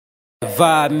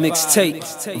Vibe Mixtape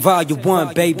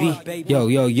Vol.1, baby.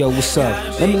 Yo, what's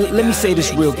up? Let me say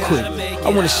this real quick.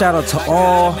 I want to shout out to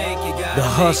all the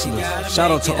hustlers. Shout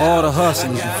out to all the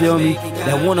hustlers, you feel me?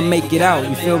 That want to make it out,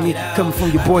 you feel me? Coming from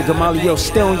your boy Gamalio,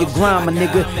 stay on your grind, my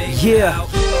nigga. Yeah.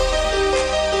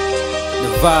 The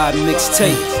Vibe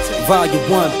Mixtape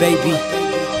Vol.1, baby.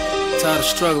 Tired of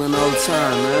struggling all the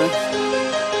time, man.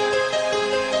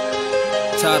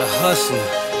 Tired of hustling.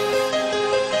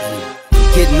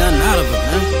 Getting nothing out of it,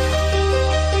 man.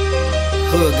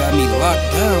 Hood got me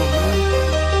locked down, man.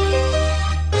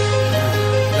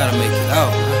 Gotta make it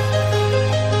out, man.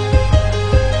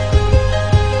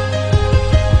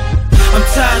 I'm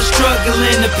tired of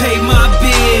struggling to pay my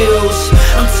bills.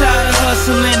 I'm tired of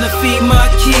hustling to feed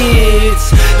my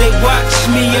kids. They watch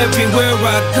me everywhere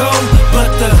I go,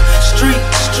 but the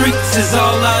streets is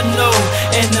all I know.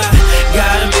 And I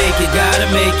gotta make it, gotta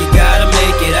make it, gotta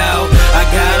make it out. I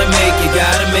gotta make it,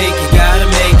 gotta make it, gotta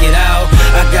make it out.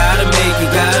 I gotta make it,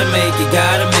 gotta make it,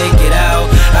 gotta make it out.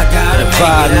 I gotta make it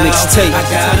out. Mixtape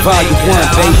Vol.1,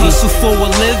 baby. I hustle for a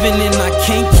living and I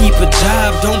can't keep a job.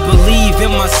 Don't believe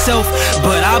in myself,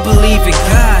 but I believe in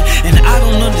God. And I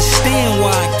don't understand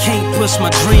why I can't push my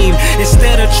dream.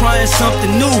 Instead of trying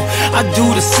something new, I do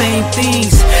the same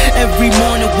things. Every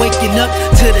morning waking up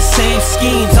to the same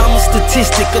schemes. I'm a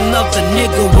statistic, another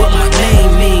nigga what my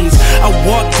name means. I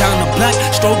walk down the block,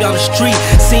 stroll down the street.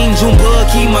 Seen Junebug,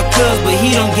 he my cuz, but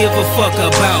he don't give a fuck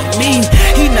about me.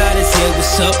 He nod his head,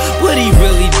 what's up, but he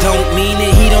really don't mean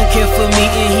it. He don't care for me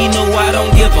and he know I don't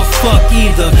give a fuck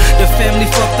either. The family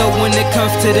fucked up when it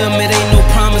comes to them. It ain't no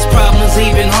promise, problems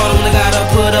even harder. I gotta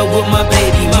put up with my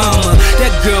baby mama.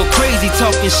 That girl crazy,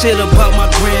 talking shit about my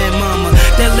grandmama.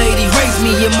 That lady raised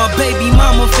me and my baby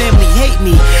mama family hate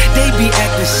me. They be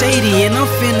acting shady and I'm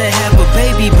finna have a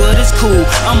baby, but it's cool,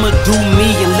 I'ma do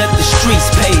me and let the streets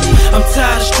pay me. I'm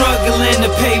tired of struggling to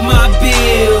pay my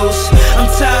bills. I'm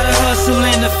tired of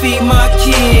hustling to feed my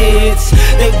kids.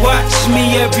 They watch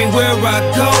me everywhere I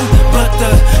go, but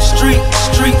the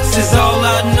streets is all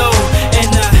I know.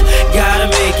 And I gotta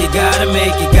make it, gotta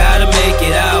make it, gotta make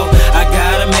it out. I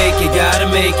gotta make it, gotta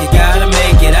make it, gotta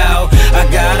make it out. I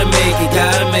gotta make it,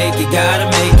 gotta make it, gotta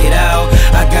make it out.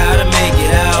 I gotta make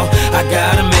it out, I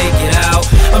gotta make it out.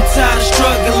 I'm tired of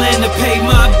struggling to pay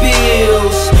my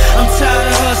bills. I'm tired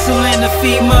of hustling to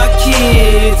feed my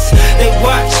kids. They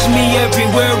watch me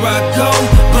everywhere I go,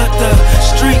 but the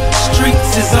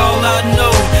streets is all I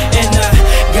know. And I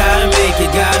gotta make it,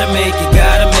 gotta make it,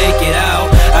 gotta make it out.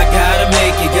 I gotta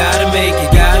make it, gotta make it,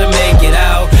 gotta make it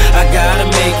out. I gotta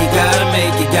make it, gotta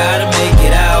make it, gotta make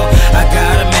it out. I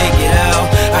gotta make it out,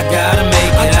 I gotta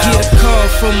make it out. I get a call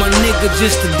from my nigga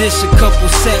just to dish a couple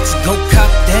sets. Go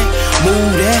cop that,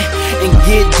 move that, and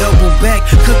get double back.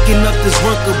 Cooking up this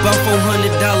work about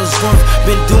 $400 worth.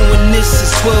 Been doing this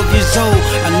since 12 years old.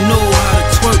 I know how to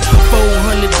twerk.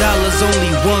 $400,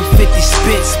 only $150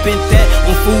 spent. Spent that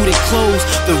on food and clothes,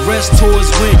 the rest towards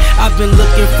rent. I've been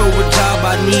looking for a job,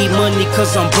 I need money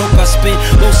cause I'm broke. I spent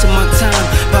most of my time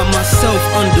by myself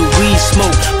under weed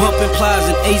smoke, bumping plies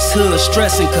in Ace Hood,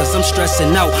 stressing cause I'm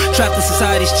stressing out. Trapped in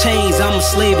society's chains, I'm a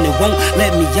slave and it won't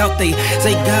let me out. They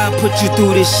say God put you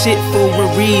through this shit for a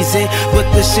reason, but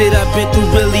the shit I've been through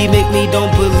really make me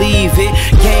don't believe it.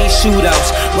 Gang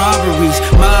shootouts, robberies,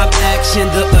 mob action,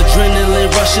 the adrenaline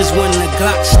rushes when the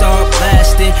Glock start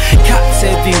blasting. Cops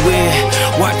everywhere,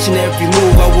 watching every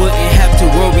move. I wouldn't have to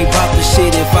worry about the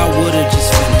shit if I would've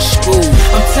just finished school.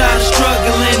 I'm tired of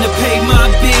struggling to pay my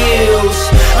bills.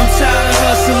 I'm tired of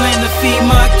hustling to feed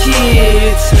my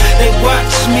kids. They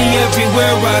watch me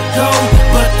everywhere I go,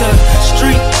 but the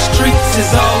streets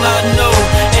is all I know.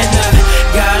 And I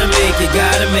gotta make it,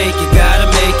 gotta make it, gotta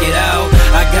make it out.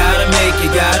 I gotta make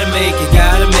it, gotta make it,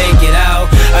 gotta make it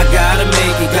out. I gotta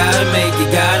make it, gotta make it,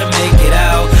 gotta make it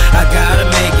out. I gotta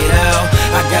make it out,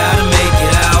 I gotta make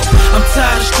it out. I'm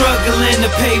tired of struggling to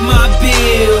pay my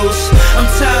bills. I'm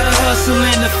tired of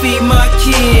hustling to feed my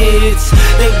kids.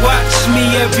 They watch me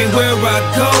everywhere I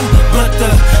go, but the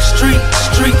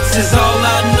streets is all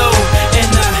I know.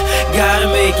 And I gotta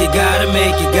make it, gotta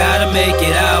make it, gotta make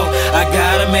it out. I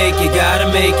gotta make it, gotta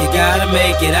make it, gotta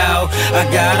make it out. I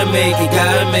gotta make it,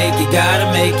 gotta make it, gotta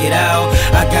make it out.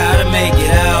 I gotta make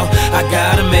it out, I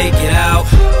gotta make it out.